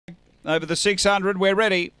over the 600. We're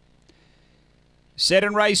ready. Set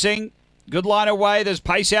and racing. Good line away. There's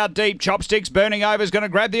pace out deep. Chopsticks burning over is going to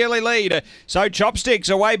grab the early lead. So Chopsticks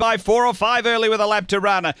away by 4 or 5 early with a lap to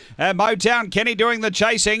run. Motown Kenny doing the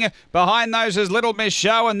chasing. Behind those is Little Miss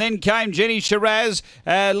Show, and then came Jenny Shiraz.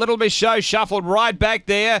 Little Miss Show shuffled right back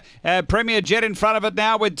there. Premier Jet in front of it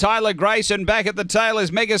now with Tyler Grace, and back at the tail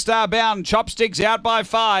is Megastar Bound. Chopsticks out by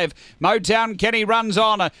 5. Motown Kenny runs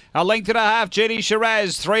on. A length and a half, Jenny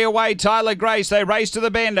Shiraz. 3 away, Tyler Grace. They race to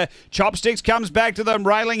the bend. Chopsticks comes back to them,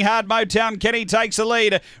 railing hard. Motown Kenny takes the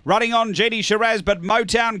lead. Running on Jenny Shiraz, but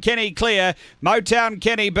Motown Kenny clear. Motown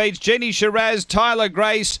Kenny beats Jenny Shiraz, Tyler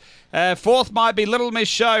Grace. Fourth might be Little Miss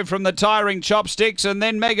Show from the tiring Chopsticks, and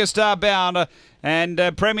then Megastar Bound.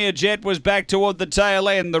 And Premier Jet was back toward the tail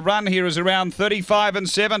end. The run here is around 35 and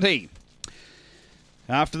 70.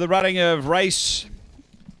 After the running of race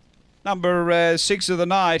number 6 of the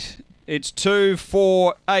night, it's 2,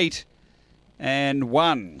 4, 8 and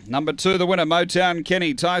 1. Number 2, the winner, Motown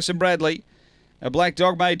Kenny. Tyson Bradley. A Black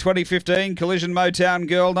Dog May 2015. Collision Motown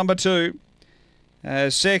Girl, number 2.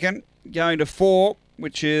 Second, going to 4,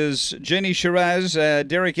 which is Jenny Shiraz.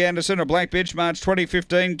 Derek Anderson, a Black Bitch, March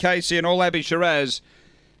 2015. Casey and All Abbey Shiraz.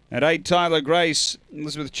 At 8, Tyler Grace.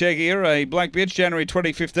 Elizabeth Chegier, a Black Bitch, January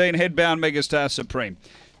 2015. Headbound Megastar Supreme.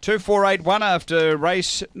 2, 4, 8, 1 after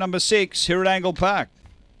race number 6 here at Angle Park.